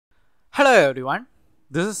Hello everyone,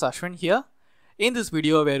 this is Ashwin here. In this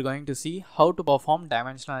video we are going to see how to perform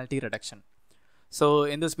dimensionality reduction. So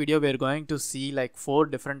in this video we are going to see like 4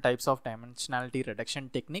 different types of dimensionality reduction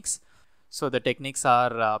techniques. So the techniques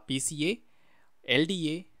are PCA,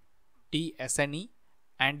 LDA, t-SNE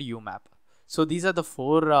and UMAP. So these are the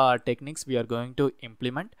 4 techniques we are going to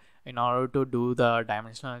implement in order to do the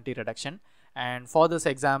dimensionality reduction. And for this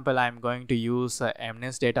example, I'm going to use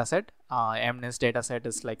MNIST dataset. MNIST dataset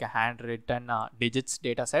is like a handwritten digits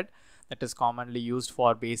dataset that is commonly used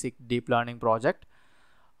for basic deep learning project.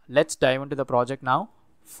 Let's dive into the project now.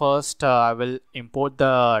 First, I will import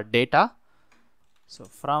the data. So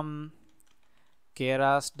from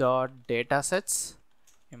keras.datasets,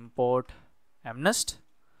 import MNIST.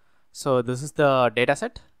 So this is the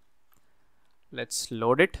dataset. Let's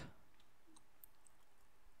load it.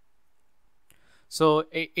 So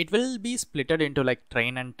it will be splitted into like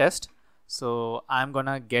train and test. So I'm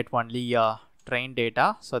gonna get only train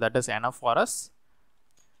data, so that is enough for us.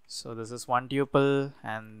 So this is one tuple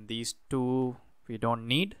and these two we don't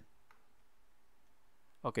need.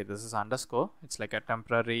 Okay, this is underscore, it's like a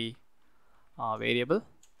temporary variable.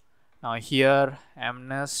 Now here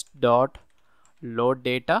MNIST dot load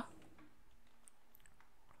data.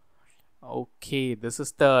 Okay, this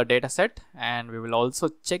is the data set and we will also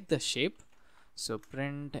check the shape. So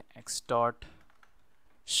print x dot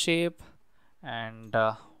shape and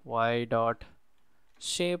y dot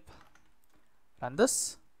shape. Run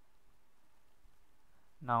this.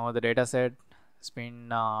 Now the data set has been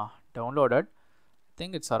downloaded. I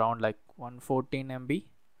think it's around like 114 MB.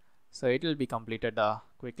 So it will be completed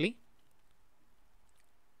quickly.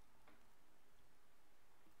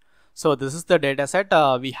 So this is the data set.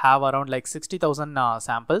 We have around like 60,000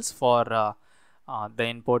 samples for the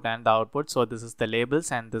input and the output. So this is the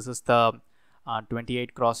labels and this is the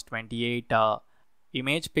 28 cross 28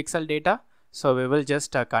 image pixel data. So we will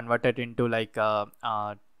just convert it into like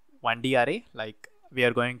 1D array, like we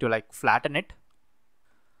are going to like flatten it.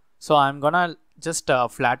 So I'm gonna just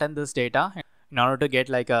flatten this data in order to get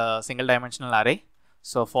like a single dimensional array.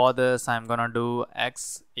 So for this I'm gonna do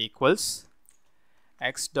x equals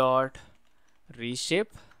x dot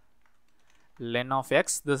reshape len of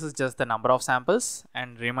x. This is just the number of samples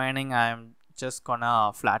and remaining I'm just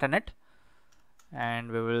gonna flatten it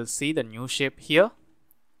and we will see the new shape here.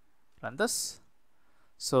 Run this.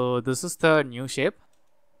 So this is the new shape.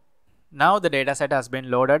 Now the dataset has been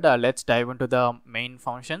loaded. Let's dive into the main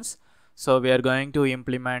functions. So we are going to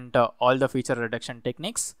implement all the feature reduction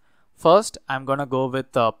techniques. First I'm gonna go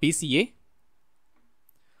with PCA.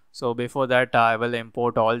 So before that I will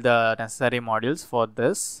import all the necessary modules for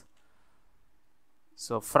this.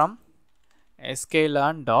 So from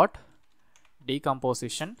sklearn dot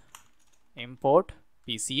decomposition import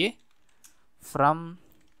PCA, from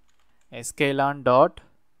sklearn dot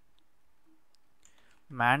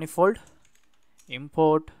manifold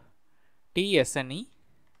import tsne,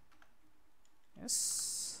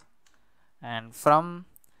 yes, and from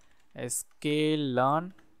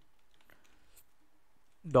sklearn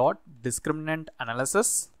dot discriminant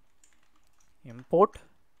analysis import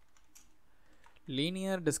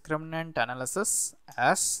linear discriminant analysis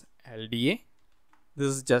as LDA. This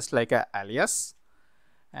is just like a alias.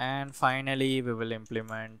 And finally we will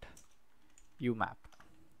implement UMAP.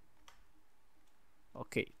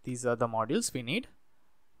 Okay, these are the modules we need.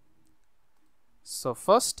 So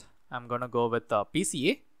first I'm gonna go with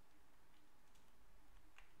PCA.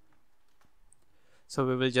 So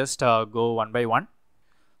we will just go one by one.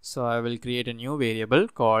 So I will create a new variable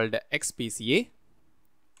called xPCA.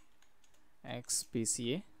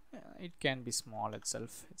 xPCA, it can be small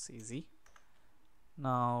itself, it's easy.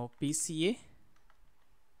 Now PCA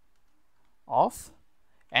of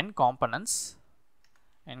n components.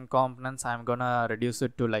 N components I'm gonna reduce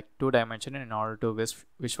it to like 2 dimensional in order to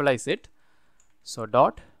visualize it. So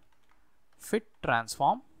dot fit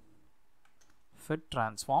transform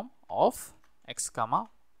of x comma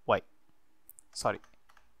y. Sorry,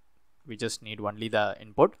 we just need only the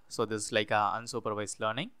input. So this is like a unsupervised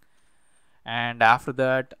learning. And after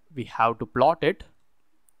that we have to plot it.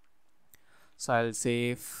 So I'll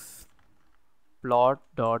say plot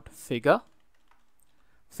dot figure,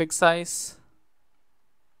 fig size,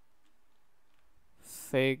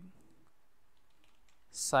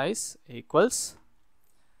 equals,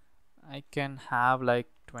 I can have like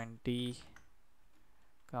 20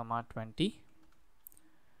 comma 20,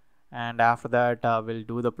 and after that we'll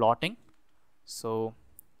do the plotting. So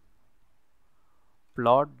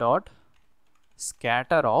plot dot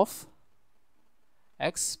scatter of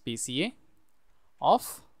x PCA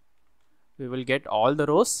of, we will get all the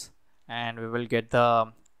rows and we will get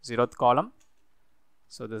the zeroth column.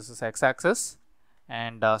 So this is x-axis,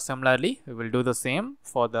 and similarly we will do the same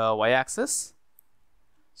for the y-axis.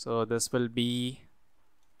 So this will be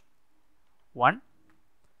 1,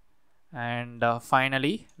 and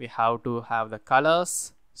finally we have to have the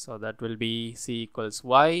colors. So that will be c equals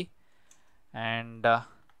y, and I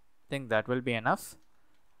think that will be enough.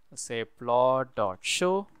 Say plot dot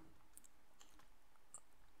show.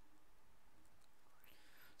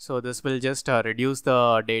 So this will just reduce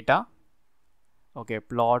the data. Okay,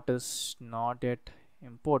 plot is not yet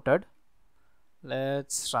imported.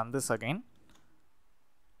 Let's run this again.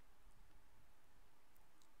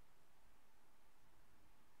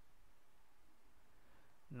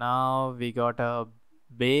 Now we got a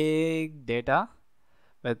big data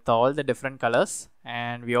with all the different colors,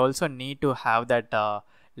 and we also need to have that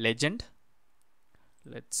legend.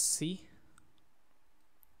 Let's see.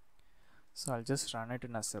 So I'll just run it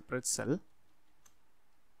in a separate cell.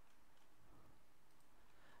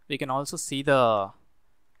 We can also see the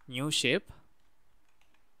new shape.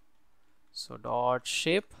 So dot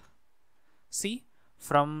shape. See,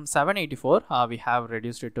 from 784 we have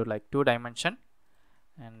reduced it to like 2 dimension,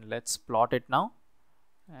 and let's plot it now.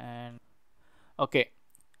 And okay,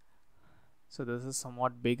 so this is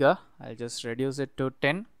somewhat bigger. I'll just reduce it to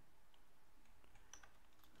 10.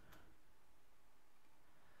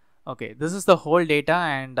 Okay, this is the whole data,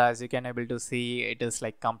 and as you can able to see, it is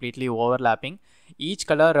like completely overlapping. Each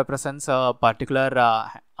color represents a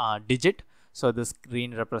particular digit. So this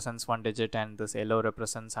green represents one digit, and this yellow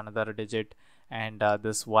represents another digit, and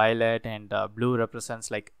this violet and blue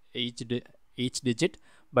represents like each digit.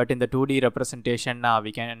 But in the 2D representation,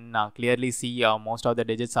 we can clearly see most of the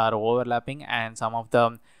digits are overlapping, and some of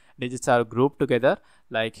the digits are grouped together,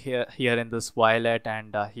 like here in this violet,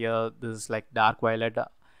 and here this is like dark violet,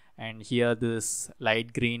 and here this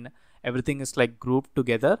light green. Everything is like grouped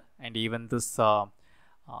together, and even this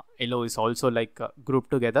yellow is also like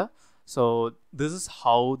grouped together. So this is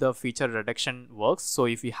how the feature reduction works. So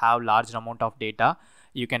if you have large amount of data,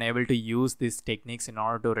 you can able to use these techniques in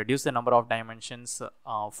order to reduce the number of dimensions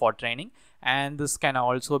for training, and this can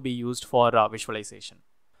also be used for visualization.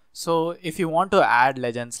 So if you want to add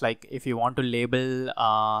legends, like if you want to label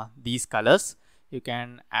these colors, you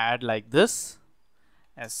can add like this.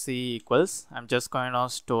 SC equals, I'm just going to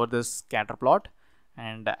store this scatter plot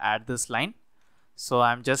and add this line. So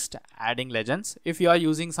I'm just adding legends. If you are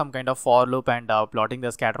using some kind of for loop and plotting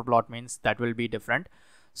the scatter plot means that will be different.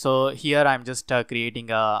 So here I'm just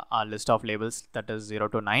creating a list of labels that is 0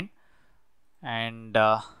 to 9, and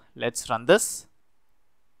let's run this.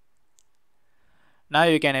 Now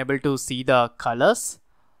you can able to see the colors.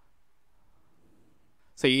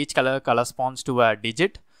 So each color corresponds to a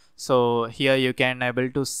digit. So here you can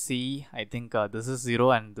able to see, I think this is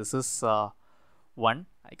 0 and this is 1.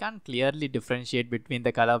 I can't clearly differentiate between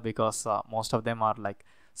the color because most of them are like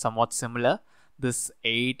somewhat similar. This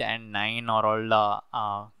 8 and 9 are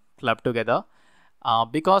all clubbed together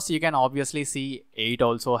because you can obviously see 8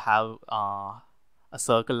 also have a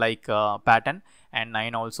circle like pattern, and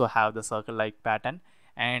 9 also have the circle like pattern,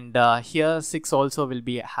 and here 6 also will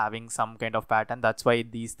be having some kind of pattern. That's why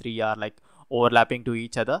these three are like overlapping to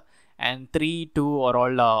each other, and 3, 2 are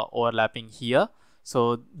all overlapping here.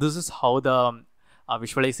 So this is how the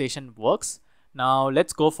visualization works. Now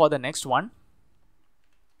let's go for the next one.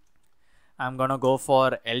 I'm gonna go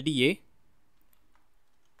for LDA.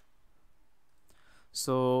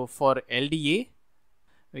 So for LDA,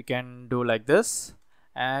 we can do like this: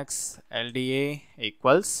 x LDA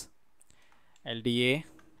equals LDA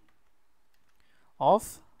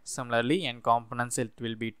of, similarly in components it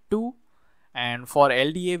will be 2, and for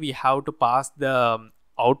LDA we have to pass the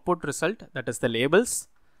output result, that is the labels.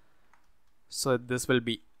 So this will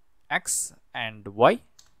be x and y,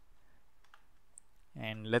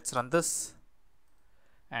 and let's run this,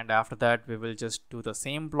 and after that we will just do the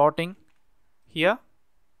same plotting here.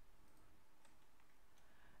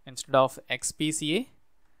 Instead of x PCA,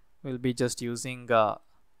 we'll be just using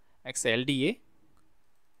x LDA.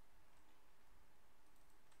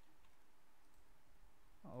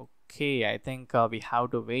 Okay, I think we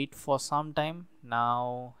have to wait for some time.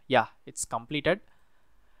 Now yeah, it's completed.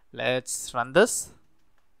 Let's run this.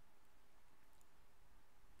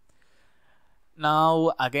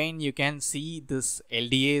 Now again you can see this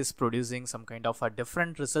LDA is producing some kind of a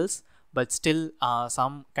different results, but still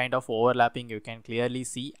some kind of overlapping you can clearly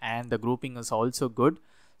see, and the grouping is also good.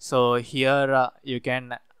 So here you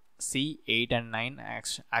can see 8 and 9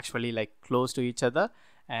 actually like close to each other,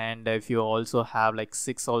 and if you also have like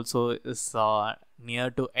 6 also is near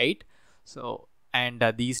to 8. So and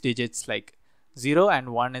these digits like 0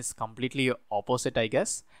 and 1 is completely opposite, I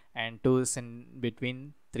guess, and 2 is in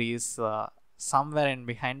between, 3 is somewhere in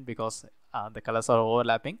behind because the colors are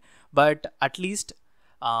overlapping. But at least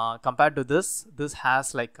compared to this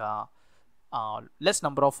has like less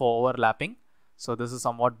number of overlapping, so this is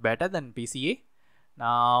somewhat better than PCA.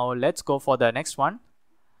 Now let's go for the next one,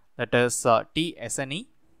 that is t-SNE.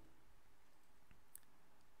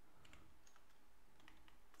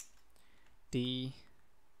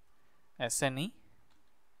 t-SNE.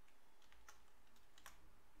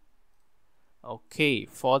 Okay,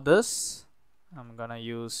 for this I'm gonna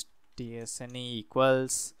use t-SNE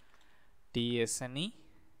equals t-SNE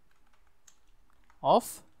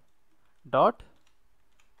of dot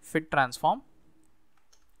fit transform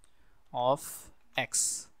of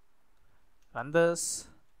x. Run this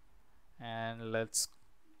and let's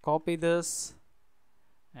copy this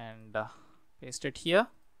and paste it here.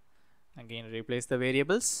 Again, replace the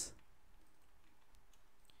variables.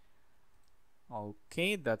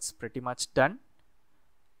 Okay, that's pretty much done.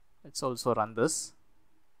 Let's also run this.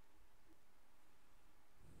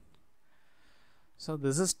 So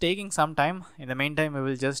this is taking some time. In the meantime, we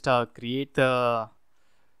will just create the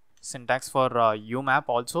syntax for UMAP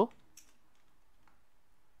also.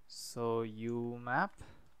 So UMAP,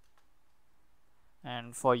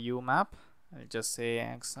 and for UMAP I'll just say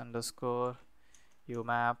x underscore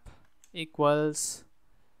UMAP equals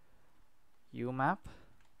UMAP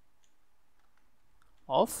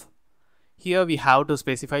of, here we have to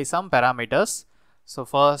specify some parameters. So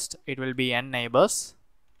first it will be n neighbors.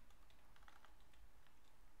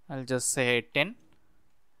 I'll just say 10.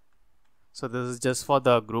 So this is just for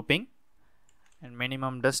the grouping, and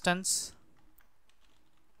minimum distance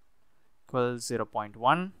equals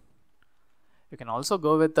 0.1. You can also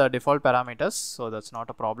go with the default parameters, so that's not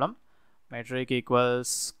a problem. Metric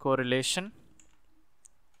equals correlation,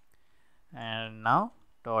 and now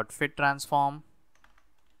dot fit transform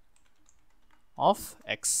of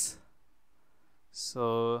x.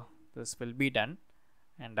 So this will be done,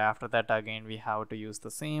 and after that again we have to use the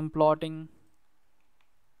same plotting.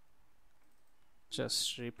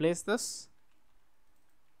 Just replace this.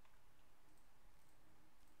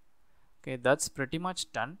 Okay, that's pretty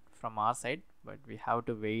much done from our side, but we have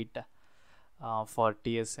to wait for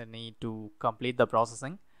t-SNE to complete the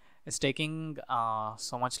processing. It's taking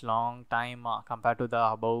so much long time compared to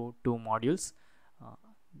the above two modules.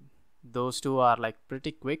 Those two are like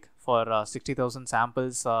pretty quick. For 60,000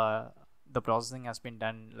 samples, the processing has been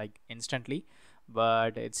done like instantly,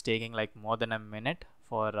 but it's taking like more than a minute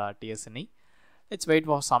for t-SNE. Let's wait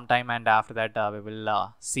for some time, and after that we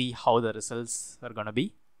will see how the results are gonna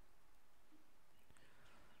be.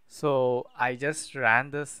 So I just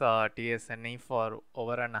ran this t-SNE for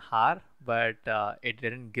over an hour, but it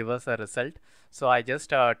didn't give us a result. So I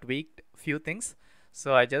just tweaked few things.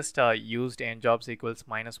 So I just used njobs equals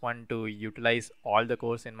 -1 to utilize all the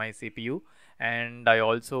cores in my CPU, and I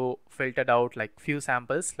also filtered out like few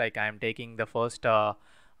samples, like I'm taking the first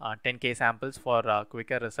 10k samples for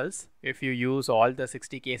quicker results. If you use all the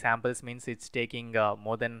 60k samples, means it's taking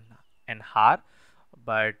more than an hour,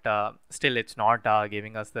 but still it's not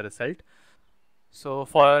giving us the result. So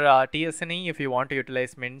for t-SNE, if you want to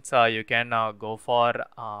utilize mints, you can go for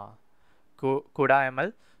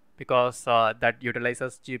CUDA-ML, because that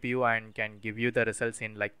utilizes GPU and can give you the results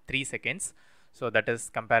in like 3 seconds. So that is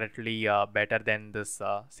comparatively better than this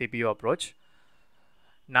CPU approach.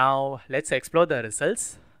 Now let's explore the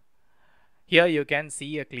results. Here you can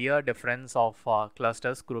see a clear difference of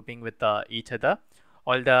clusters grouping with each other.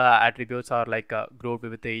 All the attributes are like grouped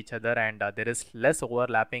with each other, and there is less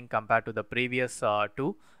overlapping compared to the previous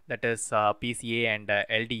two, that is PCA and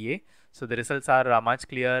LDA. So the results are much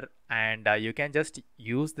clearer, and you can just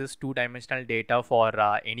use this two-dimensional data for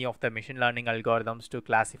any of the machine learning algorithms to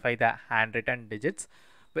classify the handwritten digits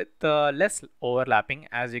with less overlapping.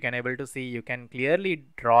 As you can able to see, you can clearly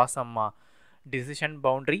draw some decision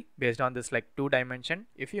boundary based on this like 2 dimension.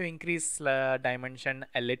 If you increase dimension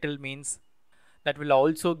a little, means that will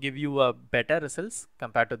also give you a better results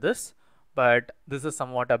compared to this, but this is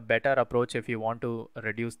somewhat a better approach if you want to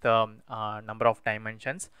reduce the number of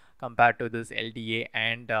dimensions compared to this LDA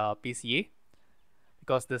and PCA,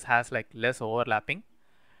 because this has like less overlapping.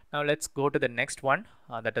 Now let's go to the next one,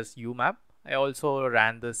 that is UMAP. I also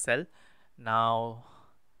ran this cell. Now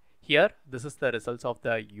here this is the results of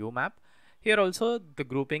the UMAP. Here also the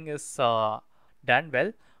grouping is done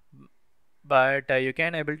well, but you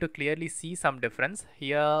can able to clearly see some difference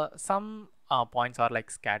here. Some points are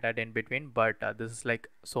like scattered in between, but this is like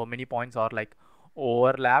so many points are like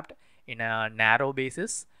overlapped in a narrow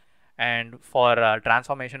basis. And for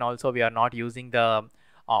transformation also, we are not using the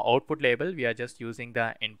output label, we are just using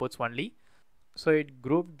the inputs only. So it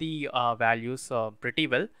grouped the values pretty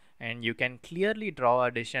well, and you can clearly draw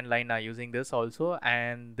a decision line using this also.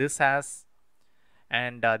 And this can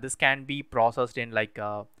be processed in like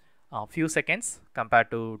a few seconds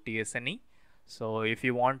compared to t-SNE. So if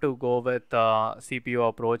you want to go with CPU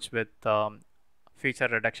approach with feature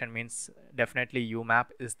reduction, means definitely UMAP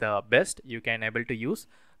is the best you can able to use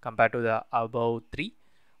compared to the above three.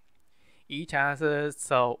 Each has its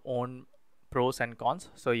own pros and cons,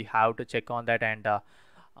 so you have to check on that and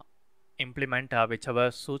implement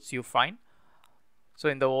whichever suits you fine. So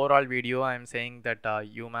in the overall video, I'm saying that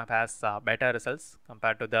UMAP has better results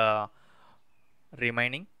compared to the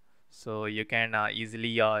remaining. So you can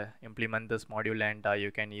easily implement this module, and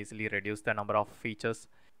you can easily reduce the number of features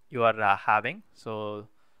you are having. So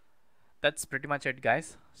that's pretty much it,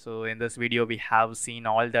 guys. So in this video, we have seen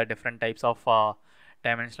all the different types of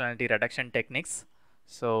dimensionality reduction techniques.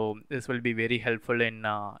 So this will be very helpful in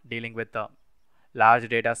dealing with the large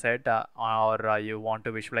data set, or you want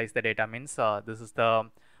to visualize the data, means this is the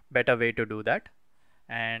better way to do that.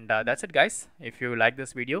 And that's it, guys. If you like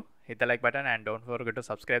this video, hit the like button and don't forget to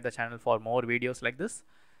subscribe the channel for more videos like this.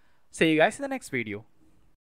 See you guys in the next video.